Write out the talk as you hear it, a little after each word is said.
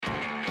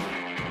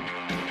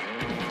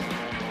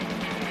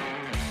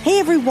Hey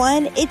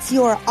everyone, it's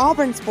your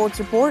Auburn Sports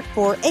Report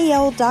for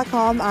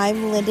AL.com.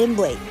 I'm Lyndon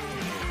Blake.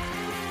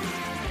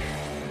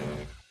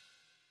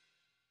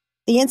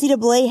 The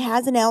NCAA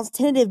has announced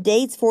tentative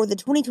dates for the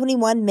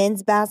 2021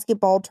 men's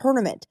basketball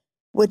tournament,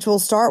 which will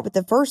start with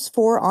the first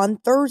four on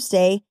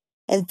Thursday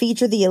and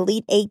feature the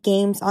Elite Eight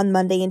games on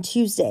Monday and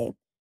Tuesday.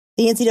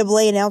 The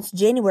NCAA announced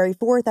January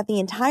 4th that the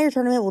entire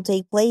tournament will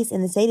take place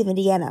in the state of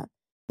Indiana,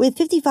 with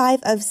 55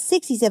 of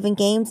 67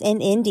 games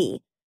in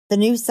Indy. The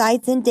new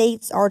sites and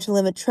dates are to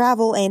limit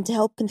travel and to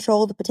help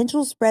control the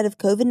potential spread of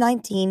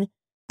COVID-19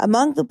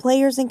 among the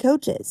players and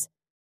coaches.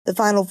 The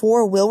Final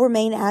Four will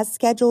remain as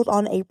scheduled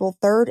on April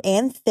 3rd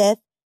and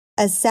 5th,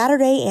 a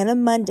Saturday and a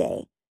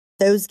Monday.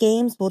 Those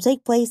games will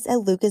take place at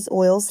Lucas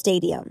Oil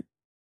Stadium.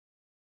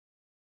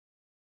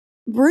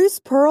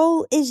 Bruce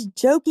Pearl is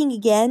joking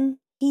again.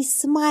 He's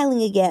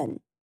smiling again.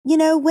 You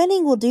know,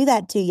 winning will do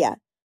that to you.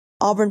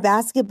 Auburn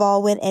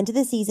basketball went into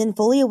the season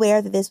fully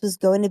aware that this was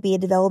going to be a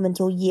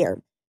developmental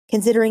year,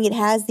 considering it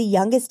has the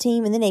youngest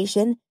team in the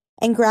nation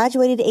and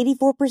graduated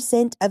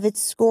 84% of its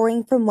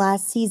scoring from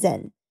last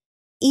season.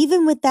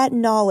 Even with that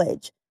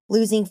knowledge,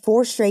 losing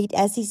 4 straight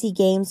SEC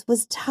games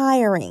was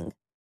tiring.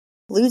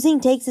 Losing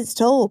takes its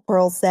toll,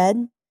 Pearl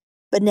said.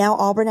 But now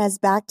Auburn has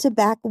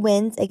back-to-back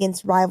wins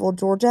against rival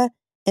Georgia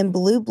and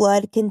blue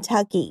blood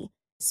Kentucky.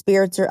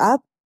 Spirits are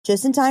up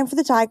just in time for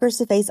the Tigers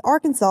to face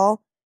Arkansas,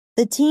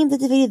 the team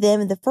that defeated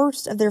them in the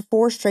first of their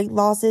 4 straight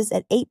losses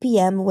at 8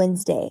 p.m.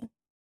 Wednesday.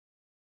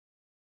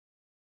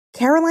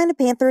 Carolina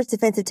Panthers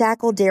defensive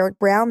tackle Derrick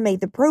Brown made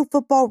the Pro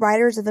Football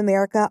Writers of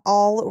America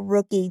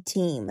All-Rookie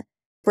team.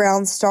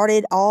 Brown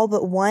started all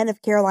but one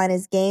of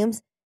Carolina's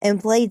games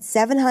and played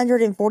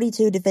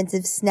 742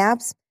 defensive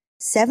snaps,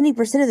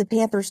 70% of the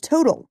Panthers'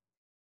 total.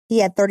 He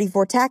had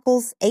 34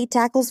 tackles, 8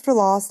 tackles for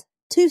loss,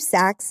 2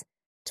 sacks,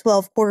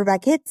 12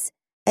 quarterback hits,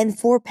 and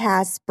 4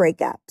 pass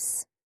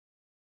breakups.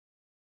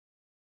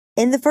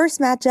 In the first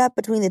matchup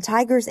between the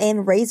Tigers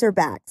and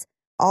Razorbacks,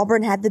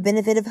 Auburn had the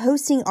benefit of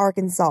hosting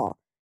Arkansas,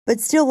 but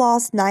still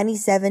lost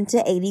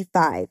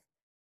 97-85.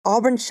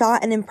 Auburn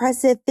shot an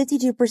impressive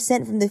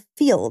 52% from the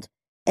field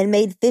and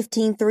made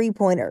 15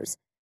 three-pointers,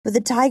 but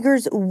the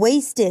Tigers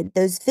wasted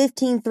those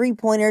 15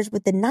 three-pointers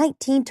with the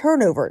 19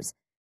 turnovers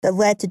that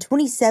led to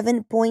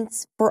 27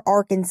 points for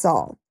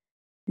Arkansas.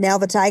 Now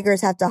the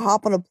Tigers have to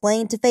hop on a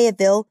plane to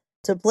Fayetteville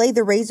to play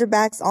the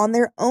Razorbacks on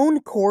their own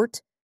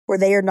court, where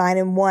they are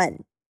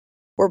 9-1.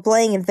 "We're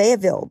playing in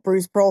Fayetteville,"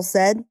 Bruce Pearl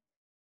said.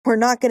 "We're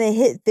not going to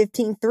hit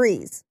 15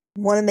 threes.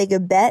 Want to make a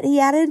bet?"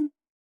 he added.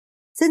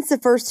 Since the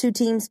first 2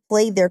 teams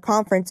played their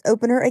conference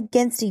opener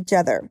against each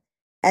other,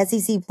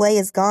 SEC play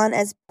has gone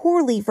as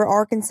poorly for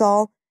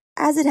Arkansas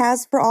as it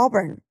has for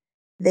Auburn.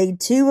 They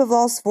too have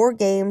lost 4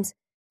 games,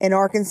 and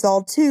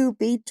Arkansas too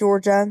beat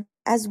Georgia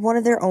as one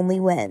of their only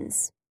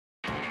wins.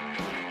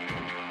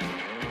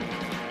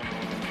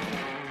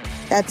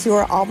 That's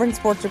your Auburn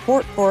Sports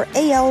Report for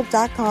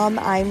AL.com.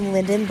 I'm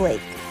Lyndon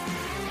Blake.